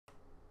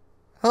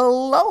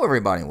Hello,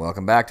 everybody.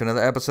 Welcome back to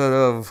another episode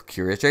of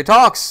Curious J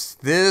Talks.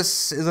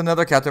 This is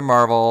another Captain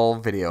Marvel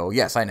video.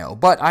 Yes, I know,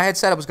 but I had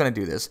said I was going to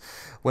do this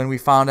when we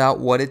found out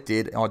what it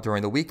did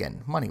during the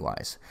weekend,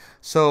 money-wise.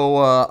 So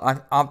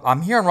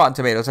I'm here on Rotten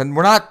Tomatoes, and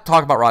we're not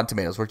talking about Rotten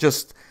Tomatoes. We're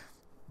just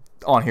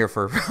on here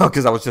for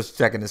because I was just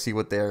checking to see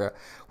what the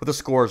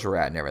scores were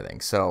at and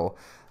everything. So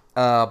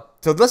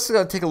let's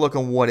take a look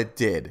on what it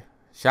did,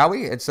 shall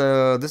we? This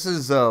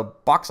is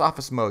Box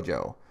Office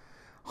Mojo,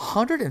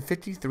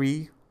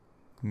 153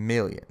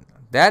 million.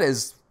 That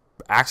is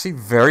actually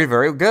very,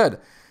 very good.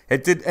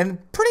 It did,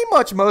 and pretty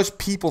much most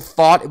people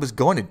thought it was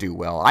going to do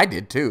well. I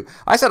did too.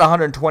 I said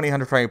 120,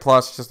 120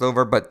 plus, just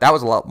over, but that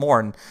was a lot more,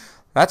 and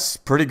that's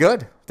pretty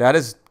good. That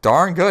is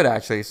darn good,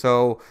 actually.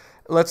 So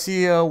let's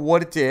see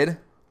what it did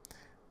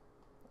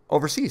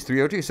overseas.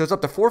 302. So it's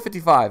up to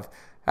 455.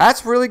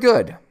 That's really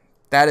good.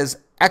 That is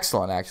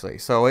excellent, actually.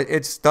 So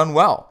it's done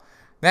well.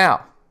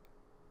 Now,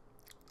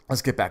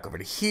 let's get back over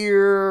to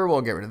here.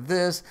 We'll get rid of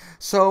this.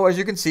 So as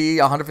you can see,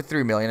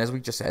 153 million, as we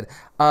just said.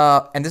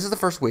 And this is the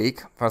first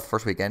week, or the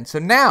first weekend. So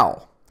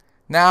now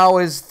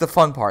is the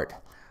fun part.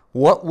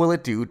 What will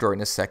it do during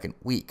the second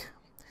week?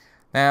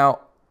 Now,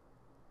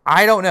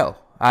 I don't know.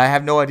 I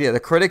have no idea. The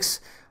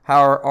critics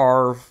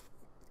are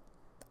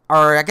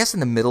I guess in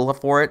the middle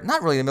for it.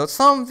 Not really in the middle.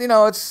 Some,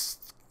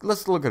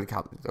 let's look at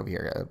the over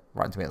here.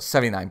 Rotten Tomatoes,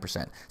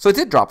 79%. So it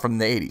did drop from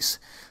the 80s.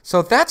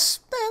 So that's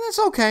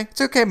okay. It's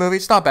an okay movie.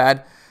 It's not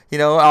bad.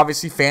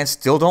 Obviously fans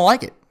still don't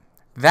like it.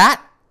 That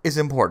is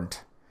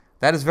important.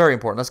 That is very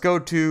important. Let's go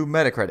to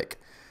Metacritic.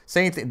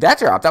 Same thing. That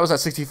dropped. That was at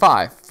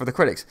 65 for the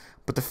critics.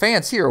 But the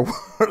fans here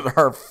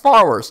are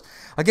far worse.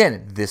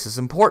 Again, this is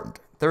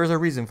important. There is a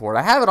reason for it.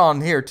 I have it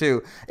on here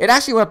too. It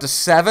actually went up to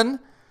 7,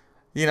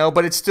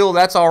 but it's still,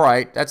 that's all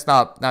right. That's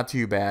not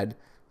too bad.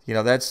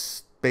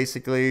 That's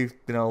basically,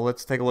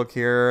 let's take a look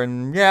here.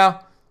 And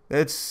yeah,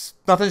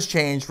 nothing's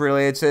changed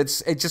really. It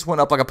just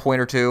went up like a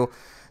point or two.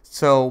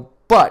 So,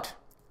 but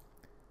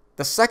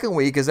the second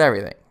week is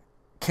everything.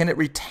 Can it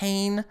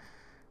retain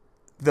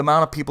the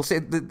amount of people?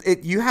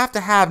 You have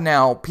to have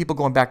now people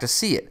going back to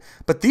see it.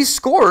 But these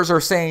scores are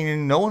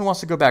saying no one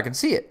wants to go back and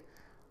see it.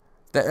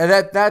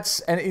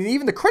 And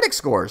even the critic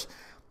scores.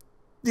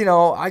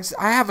 I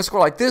have a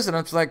score like this, and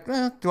I'm just like,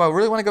 do I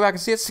really want to go back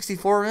and see it?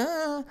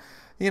 64.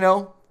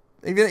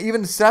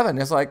 Even 7.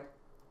 It's like,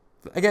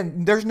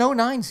 again, there's no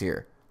 9s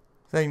here.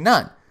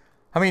 None.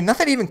 I mean,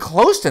 nothing even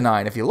close to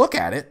 9 if you look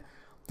at it.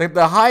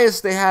 The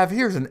highest they have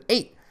here is an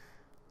 8.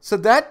 So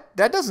that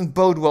doesn't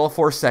bode well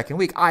for a second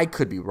week. I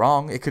could be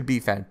wrong. It could be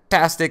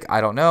fantastic.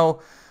 I don't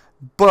know.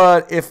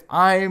 But if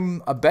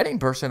I'm a betting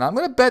person, I'm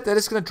going to bet that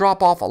it's going to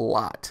drop off a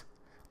lot.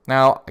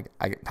 Now,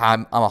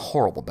 I'm a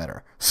horrible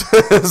bettor.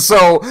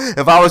 So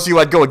if I was you,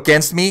 I'd go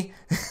against me.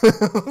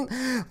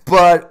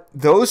 But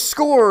those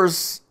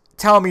scores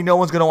tell me no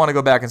one's going to want to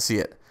go back and see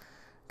it.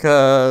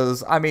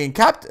 Because, I mean,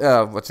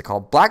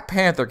 Black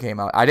Panther came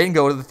out. I didn't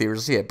go to the theaters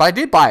to see it, but I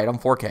did buy it on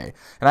 4K,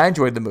 and I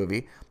enjoyed the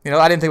movie.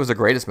 I didn't think it was the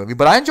greatest movie,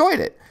 but I enjoyed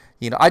it.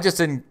 I just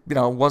didn't,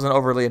 wasn't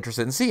overly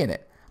interested in seeing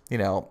it,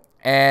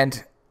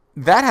 And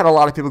that had a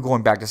lot of people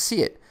going back to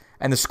see it,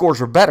 and the scores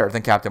were better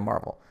than Captain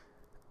Marvel.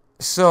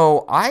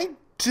 So I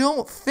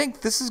don't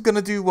think this is going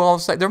to do well.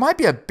 There might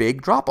be a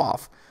big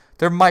drop-off.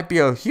 There might be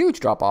a huge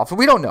drop-off.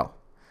 We don't know,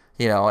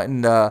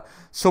 And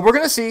so we're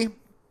going to see.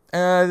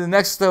 The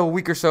next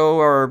week or so,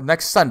 or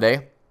next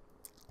Sunday,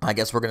 I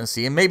guess we're going to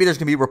see. And maybe there's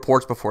going to be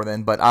reports before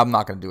then, but I'm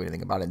not going to do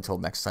anything about it until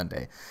next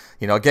Sunday.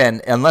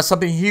 Again, unless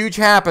something huge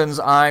happens,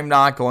 I'm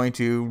not going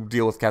to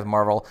deal with Captain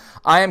Marvel.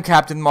 I am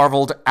Captain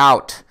Marveled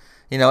out.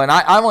 And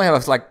I only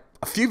have like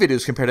a few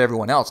videos compared to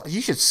everyone else.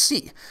 You should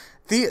see.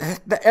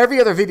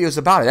 Every other video is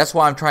about it. That's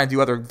why I'm trying to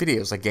do other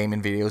videos, like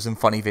gaming videos and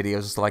funny videos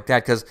and stuff like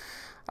that, because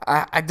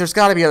there's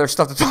got to be other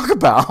stuff to talk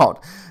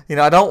about.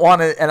 I don't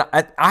want to, and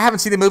I haven't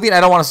seen the movie, and I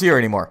don't want to see her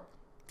anymore.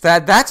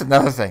 That's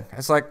another thing.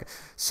 It's like,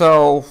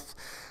 so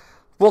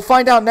we'll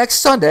find out next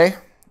Sunday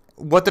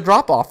what the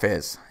drop-off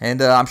is.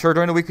 And I'm sure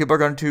during the week people are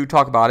going to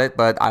talk about it,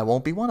 but I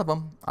won't be one of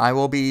them. I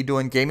will be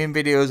doing gaming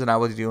videos, and I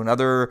will be doing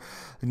other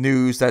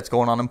news that's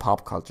going on in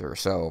pop culture.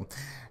 So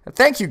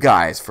thank you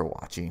guys for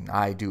watching.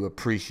 I do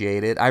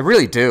appreciate it. I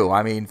really do.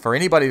 I mean, for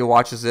anybody who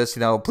watches this,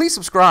 please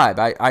subscribe.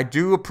 I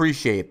do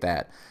appreciate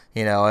that.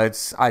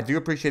 I do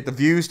appreciate the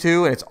views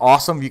too, and it's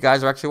awesome you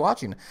guys are actually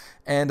watching.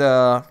 And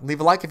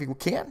leave a like if you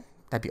can.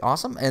 That'd be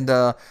awesome. And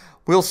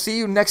we'll see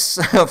you next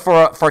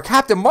for a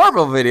Captain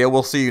Marvel video.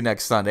 We'll see you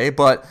next Sunday.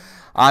 But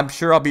I'm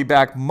sure I'll be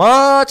back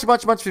much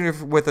sooner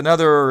with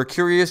another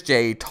Curious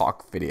J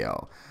Talk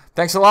video.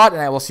 Thanks a lot,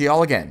 and I will see you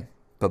all again.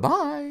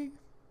 Bye-bye.